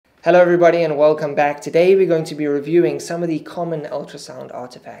Hello everybody and welcome back. Today we're going to be reviewing some of the common ultrasound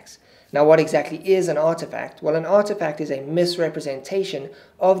artifacts. Now what exactly is an artifact? Well, an artifact is a misrepresentation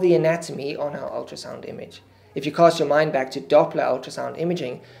of the anatomy on our ultrasound image. If you cast your mind back to Doppler ultrasound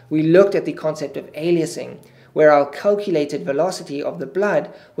imaging, we looked at the concept of aliasing, where our calculated velocity of the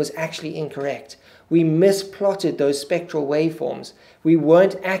blood was actually incorrect. We misplotted those spectral waveforms. We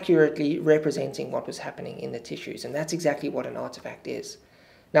weren't accurately representing what was happening in the tissues, and that's exactly what an artifact is.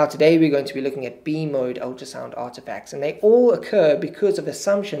 Now today we're going to be looking at B-mode ultrasound artifacts, and they all occur because of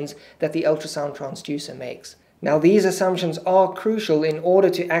assumptions that the ultrasound transducer makes. Now these assumptions are crucial in order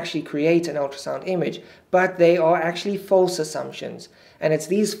to actually create an ultrasound image, but they are actually false assumptions, and it's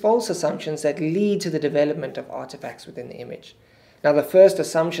these false assumptions that lead to the development of artifacts within the image. Now the first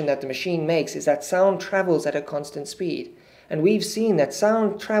assumption that the machine makes is that sound travels at a constant speed. And we've seen that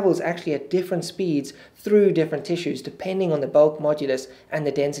sound travels actually at different speeds through different tissues depending on the bulk modulus and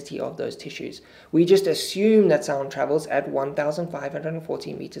the density of those tissues. We just assume that sound travels at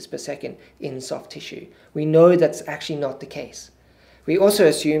 1,540 meters per second in soft tissue. We know that's actually not the case. We also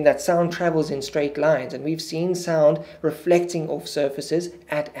assume that sound travels in straight lines, and we've seen sound reflecting off surfaces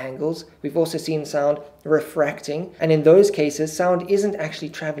at angles. We've also seen sound refracting, and in those cases sound isn't actually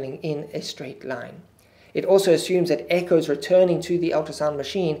traveling in a straight line. It also assumes that echoes returning to the ultrasound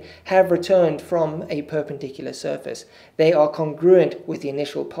machine have returned from a perpendicular surface. They are congruent with the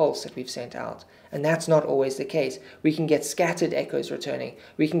initial pulse that we've sent out. And that's not always the case. We can get scattered echoes returning.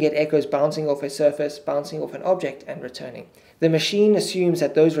 We can get echoes bouncing off a surface, bouncing off an object, and returning. The machine assumes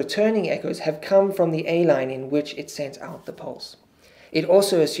that those returning echoes have come from the A line in which it sent out the pulse. It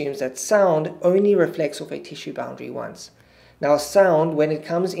also assumes that sound only reflects off a tissue boundary once. Now sound, when it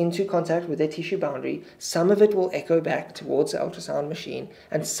comes into contact with a tissue boundary, some of it will echo back towards the ultrasound machine,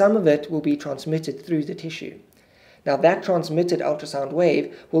 and some of it will be transmitted through the tissue. Now that transmitted ultrasound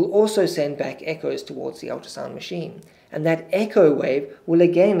wave will also send back echoes towards the ultrasound machine, and that echo wave will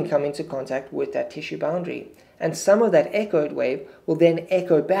again come into contact with that tissue boundary, and some of that echoed wave will then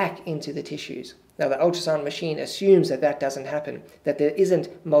echo back into the tissues. Now the ultrasound machine assumes that that doesn't happen, that there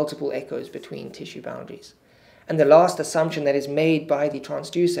isn't multiple echoes between tissue boundaries. And the last assumption that is made by the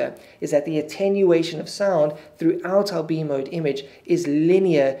transducer is that the attenuation of sound throughout our B-mode image is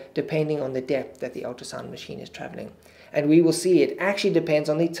linear depending on the depth that the ultrasound machine is traveling. And we will see it actually depends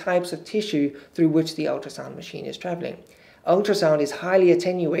on the types of tissue through which the ultrasound machine is traveling. Ultrasound is highly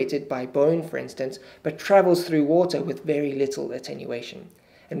attenuated by bone, for instance, but travels through water with very little attenuation.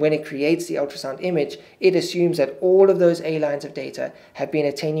 And when it creates the ultrasound image, it assumes that all of those A lines of data have been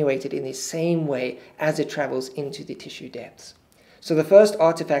attenuated in the same way as it travels into the tissue depths. So the first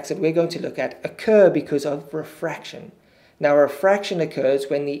artifacts that we're going to look at occur because of refraction. Now refraction occurs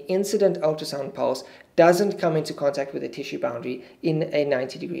when the incident ultrasound pulse doesn't come into contact with the tissue boundary in a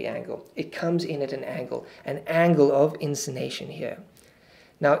 90-degree angle. It comes in at an angle of inclination here.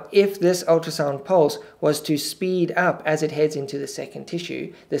 Now, if this ultrasound pulse was to speed up as it heads into the second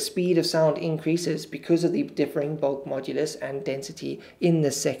tissue, the speed of sound increases because of the differing bulk modulus and density in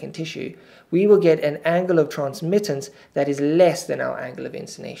the second tissue. We will get an angle of transmittance that is less than our angle of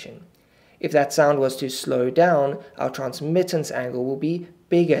inclination. If that sound was to slow down, our transmittance angle will be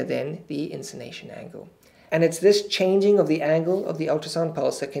bigger than the inclination angle. And it's this changing of the angle of the ultrasound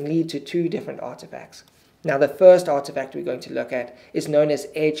pulse that can lead to two different artifacts. Now the first artifact we're going to look at is known as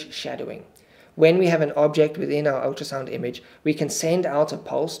edge shadowing. When we have an object within our ultrasound image, we can send out a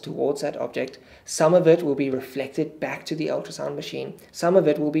pulse towards that object. Some of it will be reflected back to the ultrasound machine. Some of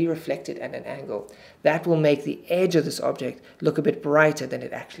it will be reflected at an angle. That will make the edge of this object look a bit brighter than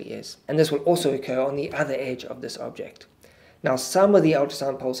it actually is. And this will also occur on the other edge of this object. Now some of the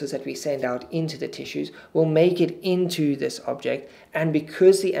ultrasound pulses that we send out into the tissues will make it into this object, and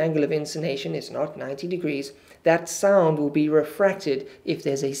because the angle of inclination is not 90 degrees, that sound will be refracted if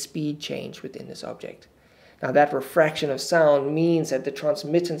there's a speed change within this object. Now that refraction of sound means that the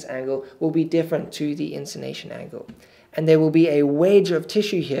transmittance angle will be different to the inclination angle. And there will be a wedge of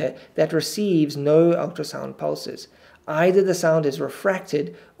tissue here that receives no ultrasound pulses. Either the sound is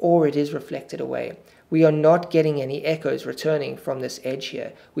refracted or it is reflected away. We are not getting any echoes returning from this edge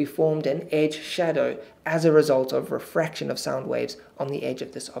here. We formed an edge shadow as a result of refraction of sound waves on the edge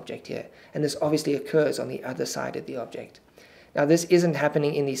of this object here. And this obviously occurs on the other side of the object. Now this isn't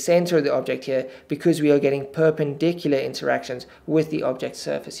happening in the center of the object here because we are getting perpendicular interactions with the object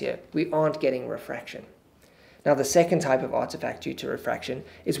surface here. We aren't getting refraction. Now the second type of artifact due to refraction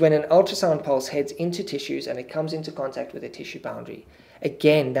is when an ultrasound pulse heads into tissues and it comes into contact with a tissue boundary.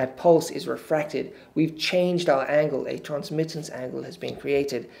 Again, that pulse is refracted. We've changed our angle, a transmittance angle has been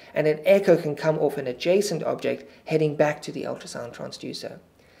created, and an echo can come off an adjacent object heading back to the ultrasound transducer.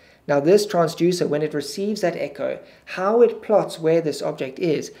 Now this transducer, when it receives that echo, how it plots where this object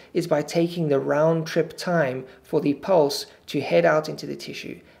is by taking the round trip time for the pulse to head out into the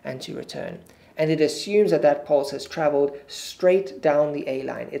tissue and to return. And it assumes that that pulse has traveled straight down the A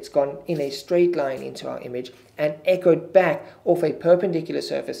line. It's gone in a straight line into our image and echoed back off a perpendicular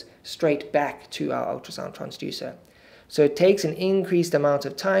surface straight back to our ultrasound transducer. So it takes an increased amount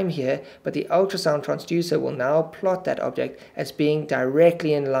of time here, but the ultrasound transducer will now plot that object as being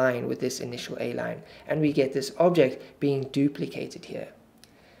directly in line with this initial A line, and we get this object being duplicated here.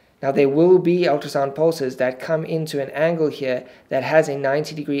 Now there will be ultrasound pulses that come into an angle here that has a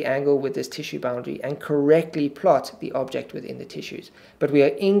 90-degree angle with this tissue boundary and correctly plot the object within the tissues, but we are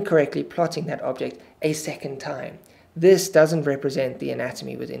incorrectly plotting that object a second time. This doesn't represent the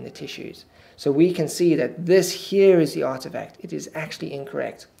anatomy within the tissues. So we can see that this here is the artifact. It is actually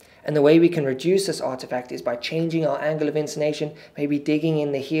incorrect. And the way we can reduce this artifact is by changing our angle of inclination, maybe digging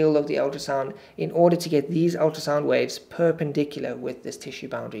in the heel of the ultrasound in order to get these ultrasound waves perpendicular with this tissue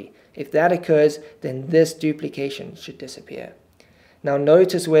boundary. If that occurs, then this duplication should disappear. Now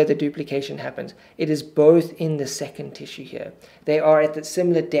notice where the duplication happens. It is both in the second tissue here. They are at the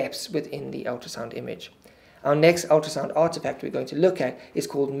similar depths within the ultrasound image. Our next ultrasound artifact we're going to look at is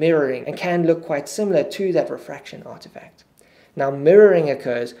called mirroring and can look quite similar to that refraction artifact. Now mirroring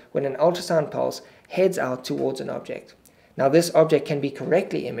occurs when an ultrasound pulse heads out towards an object. Now this object can be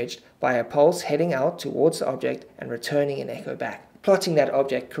correctly imaged by a pulse heading out towards the object and returning an echo back, plotting that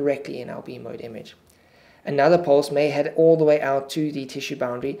object correctly in our beam mode image. Another pulse may head all the way out to the tissue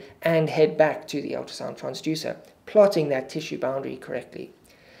boundary and head back to the ultrasound transducer, plotting that tissue boundary correctly.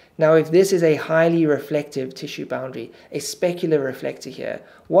 Now if this is a highly reflective tissue boundary, a specular reflector here,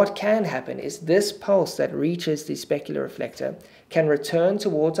 what can happen is this pulse that reaches the specular reflector can return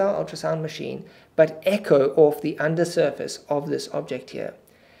towards our ultrasound machine but echo off the undersurface of this object here.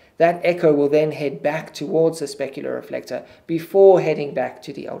 That echo will then head back towards the specular reflector before heading back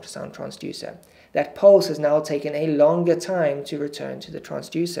to the ultrasound transducer. That pulse has now taken a longer time to return to the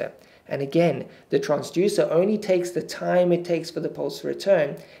transducer. And again, the transducer only takes the time it takes for the pulse to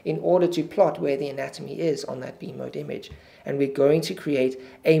return in order to plot where the anatomy is on that beam mode image. And we're going to create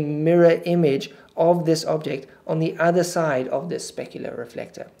a mirror image of this object on the other side of this specular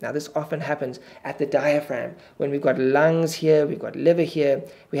reflector. Now this often happens at the diaphragm when we've got lungs here, we've got liver here,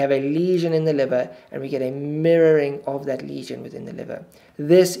 we have a lesion in the liver and we get a mirroring of that lesion within the liver.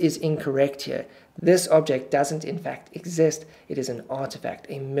 This is incorrect here. This object doesn't in fact exist. It is an artifact,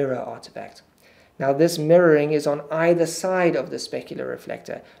 a mirror artifact. Now this mirroring is on either side of the specular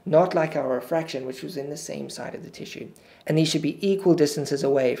reflector, not like our refraction which was in the same side of the tissue. And these should be equal distances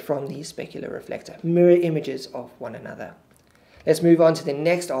away from the specular reflector, mirror images of one another. Let's move on to the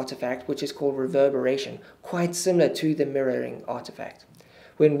next artifact, which is called reverberation, quite similar to the mirroring artifact.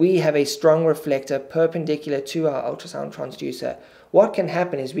 When we have a strong reflector perpendicular to our ultrasound transducer, what can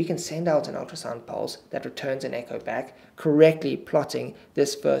happen is we can send out an ultrasound pulse that returns an echo back, correctly plotting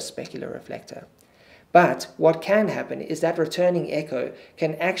this first specular reflector. But what can happen is that returning echo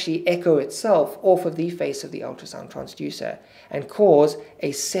can actually echo itself off of the face of the ultrasound transducer and cause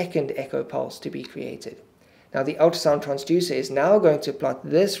a second echo pulse to be created. Now the ultrasound transducer is now going to plot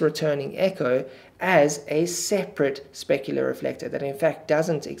this returning echo as a separate specular reflector that in fact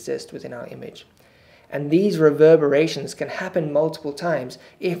doesn't exist within our image. And these reverberations can happen multiple times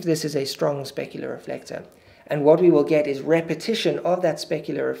if this is a strong specular reflector. And what we will get is repetition of that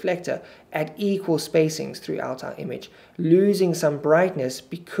specular reflector at equal spacings throughout our image, losing some brightness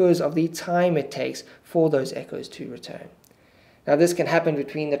because of the time it takes for those echoes to return. Now this can happen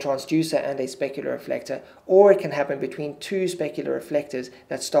between the transducer and a specular reflector, or it can happen between two specular reflectors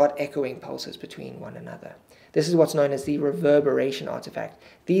that start echoing pulses between one another. This is what's known as the reverberation artifact.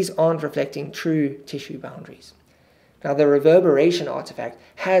 These aren't reflecting true tissue boundaries. Now the reverberation artifact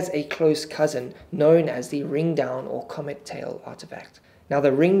has a close cousin known as the ring down or comet tail artifact. Now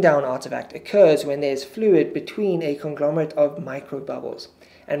the ring down artifact occurs when there's fluid between a conglomerate of microbubbles.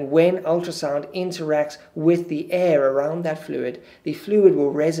 And when ultrasound interacts with the air around that fluid, the fluid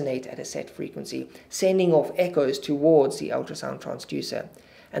will resonate at a set frequency, sending off echoes towards the ultrasound transducer.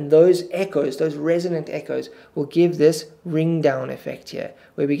 And those echoes, those resonant echoes, will give this ring down effect here,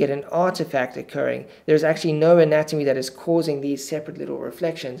 where we get an artifact occurring. There's actually no anatomy that is causing these separate little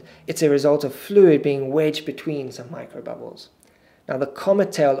reflections. It's a result of fluid being wedged between some microbubbles. Now the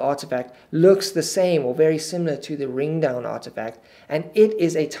comet tail artifact looks the same or very similar to the ring down artifact, and it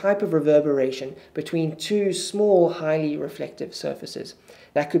is a type of reverberation between two small highly reflective surfaces.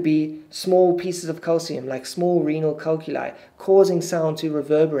 That could be small pieces of calcium, like small renal calculi, causing sound to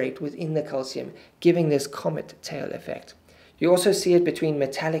reverberate within the calcium, giving this comet tail effect. You also see it between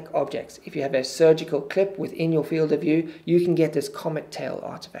metallic objects. If you have a surgical clip within your field of view, you can get this comet tail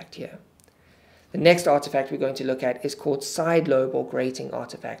artifact here. The next artifact we're going to look at is called side lobe or grating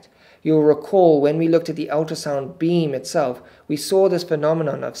artifact. You'll recall when we looked at the ultrasound beam itself, we saw this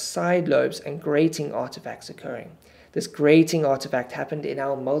phenomenon of side lobes and grating artifacts occurring. This grating artifact happened in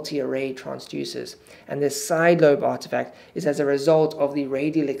our multi-array transducers, and this side lobe artifact is as a result of the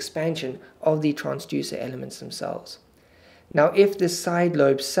radial expansion of the transducer elements themselves. Now, if this side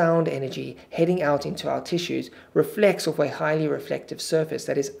lobe sound energy heading out into our tissues reflects off a highly reflective surface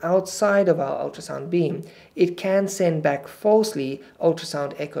that is outside of our ultrasound beam, it can send back falsely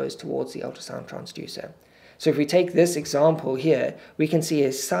ultrasound echoes towards the ultrasound transducer. So if we take this example here, we can see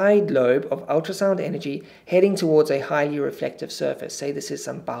a side lobe of ultrasound energy heading towards a highly reflective surface. Say this is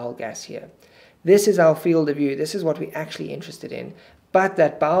some bile gas here. This is our field of view. This is what we're actually interested in. But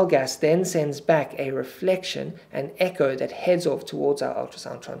that bile gas then sends back a reflection, an echo that heads off towards our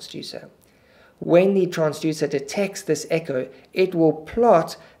ultrasound transducer. When the transducer detects this echo, it will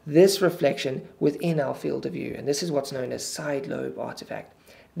plot this reflection within our field of view. And this is what's known as side lobe artifact.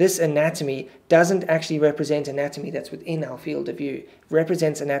 This anatomy doesn't actually represent anatomy that's within our field of view. It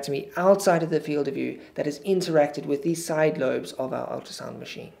represents anatomy outside of the field of view that has interacted with these side lobes of our ultrasound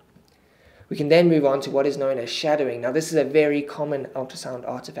machine. We can then move on to what is known as shadowing. Now, this is a very common ultrasound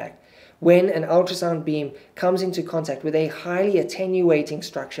artifact. When an ultrasound beam comes into contact with a highly attenuating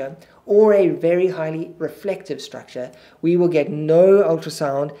structure or a very highly reflective structure, we will get no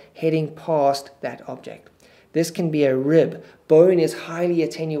ultrasound heading past that object. This can be a rib. Bone is highly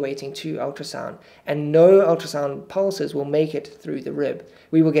attenuating to ultrasound, and no ultrasound pulses will make it through the rib.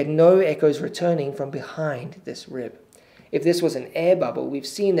 We will get no echoes returning from behind this rib. If this was an air bubble, we've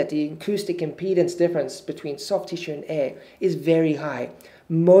seen that the acoustic impedance difference between soft tissue and air is very high.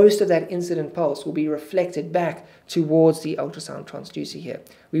 Most of that incident pulse will be reflected back towards the ultrasound transducer here.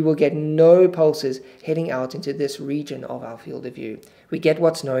 We will get no pulses heading out into this region of our field of view. We get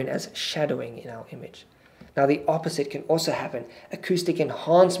what's known as shadowing in our image. Now, the opposite can also happen, acoustic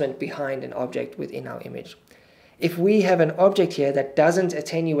enhancement behind an object within our image. If we have an object here that doesn't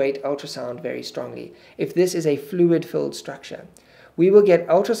attenuate ultrasound very strongly, if this is a fluid-filled structure, we will get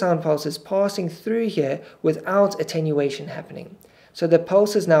ultrasound pulses passing through here without attenuation happening. So the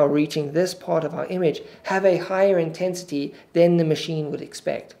pulses now reaching this part of our image have a higher intensity than the machine would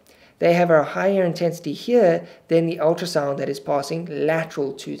expect. They have a higher intensity here than the ultrasound that is passing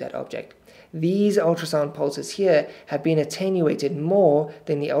lateral to that object. These ultrasound pulses here have been attenuated more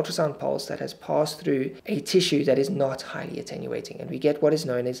than the ultrasound pulse that has passed through a tissue that is not highly attenuating. And we get what is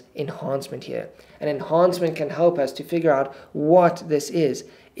known as enhancement here. And enhancement can help us to figure out what this is.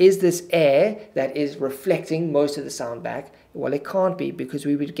 Is this air that is reflecting most of the sound back? Well, it can't be, because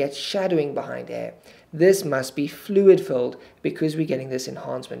we would get shadowing behind air. This must be fluid-filled, because we're getting this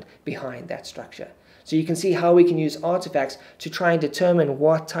enhancement behind that structure. So you can see how we can use artifacts to try and determine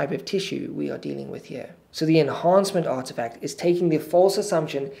what type of tissue we are dealing with here. So the enhancement artifact is taking the false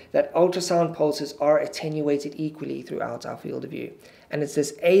assumption that ultrasound pulses are attenuated equally throughout our field of view. And it's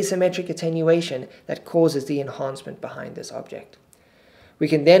this asymmetric attenuation that causes the enhancement behind this object. We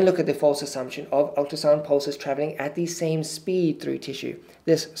can then look at the false assumption of ultrasound pulses traveling at the same speed through tissue,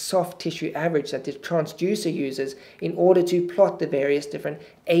 this soft tissue average that the transducer uses in order to plot the various different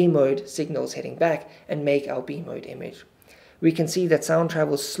A mode signals heading back and make our B mode image. We can see that sound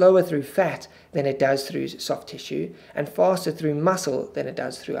travels slower through fat than it does through soft tissue, and faster through muscle than it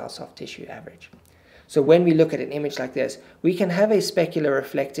does through our soft tissue average. So when we look at an image like this, we can have a specular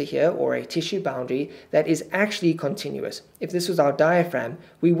reflector here, or a tissue boundary, that is actually continuous. If this was our diaphragm,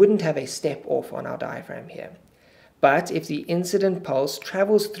 we wouldn't have a step off on our diaphragm here. But if the incident pulse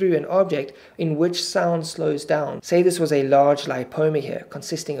travels through an object in which sound slows down, say this was a large lipoma here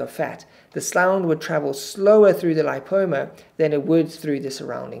consisting of fat, the sound would travel slower through the lipoma than it would through the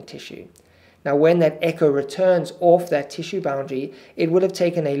surrounding tissue. Now, when that echo returns off that tissue boundary, it would have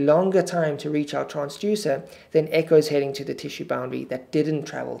taken a longer time to reach our transducer than echoes heading to the tissue boundary that didn't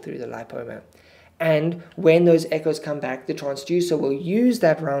travel through the lipoma. And when those echoes come back, the transducer will use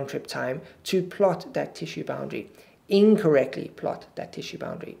that round trip time to plot that tissue boundary, incorrectly plot that tissue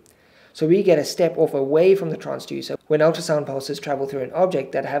boundary. So we get a step off away from the transducer when ultrasound pulses travel through an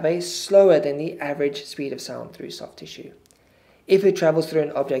object that have a slower than the average speed of sound through soft tissue. If it travels through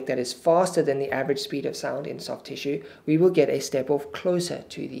an object that is faster than the average speed of sound in soft tissue, we will get a step off closer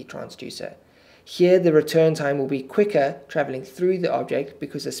to the transducer. Here the return time will be quicker traveling through the object,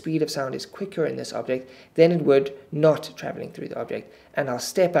 because the speed of sound is quicker in this object than it would not traveling through the object, and our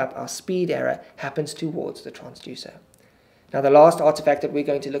step up, our speed error, happens towards the transducer. Now, the last artifact that we're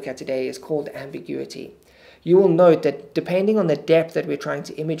going to look at today is called ambiguity. you will note that depending on the depth that we're trying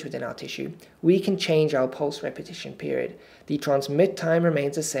to image within our tissue, we can change our pulse repetition period. The transmit time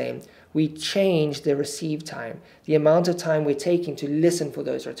remains the same. We change the receive time, the amount of time we're taking to listen for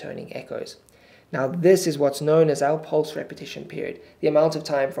those returning echoes. Now this is what's known as our pulse repetition period, the amount of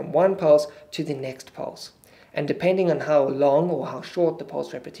time from one pulse to the next pulse. And depending on how long or how short the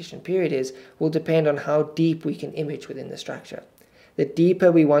pulse repetition period is, will depend on how deep we can image within the structure. The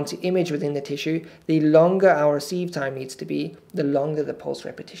deeper we want to image within the tissue, the longer our receive time needs to be, the longer the pulse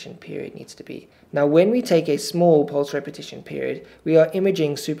repetition period needs to be. Now when we take a small pulse repetition period, we are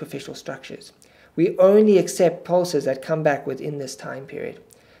imaging superficial structures. We only accept pulses that come back within this time period.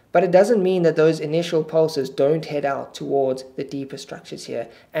 But it doesn't mean that those initial pulses don't head out towards the deeper structures here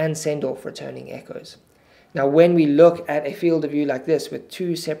and send off returning echoes. Now when we look at a field of view like this with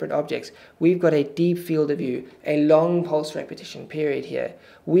two separate objects, we've got a deep field of view, a long pulse repetition period here.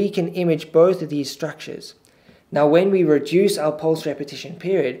 We can image both of these structures. Now when we reduce our pulse repetition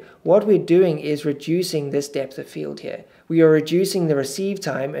period, what we're doing is reducing this depth of field here. We are reducing the receive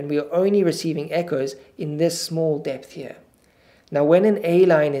time and we are only receiving echoes in this small depth here. Now when an A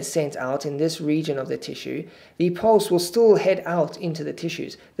line is sent out in this region of the tissue, the pulse will still head out into the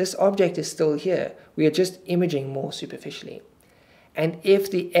tissues. This object is still here. We are just imaging more superficially. And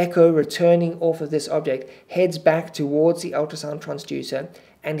if the echo returning off of this object heads back towards the ultrasound transducer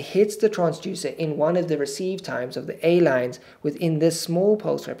and hits the transducer in one of the receive times of the A lines within this small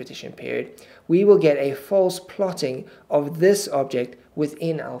pulse repetition period, we will get a false plotting of this object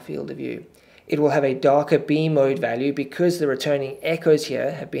within our field of view. It will have a darker beam mode value because the returning echoes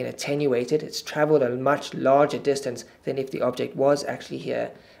here have been attenuated. It's traveled a much larger distance than if the object was actually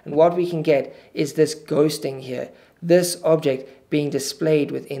here. And what we can get is this ghosting here, this object being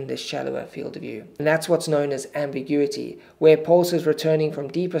displayed within this shallower field of view. And that's what's known as ambiguity, where pulses returning from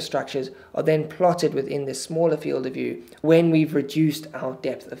deeper structures are then plotted within this smaller field of view when we've reduced our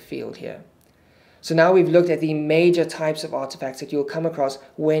depth of field here. So now we've looked at the major types of artifacts that you'll come across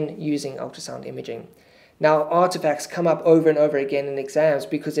when using ultrasound imaging. Now artifacts come up over and over again in exams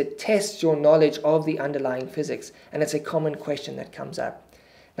because it tests your knowledge of the underlying physics, and it's a common question that comes up.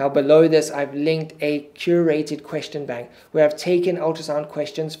 Now below this I've linked a curated question bank where I've taken ultrasound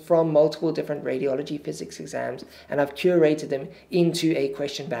questions from multiple different radiology physics exams and I've curated them into a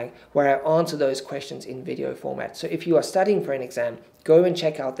question bank where I answer those questions in video format. So if you are studying for an exam, go and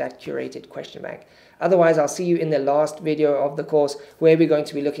check out that curated question bank. Otherwise, I'll see you in the last video of the course where we're going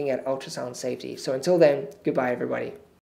to be looking at ultrasound safety. So until then, goodbye everybody.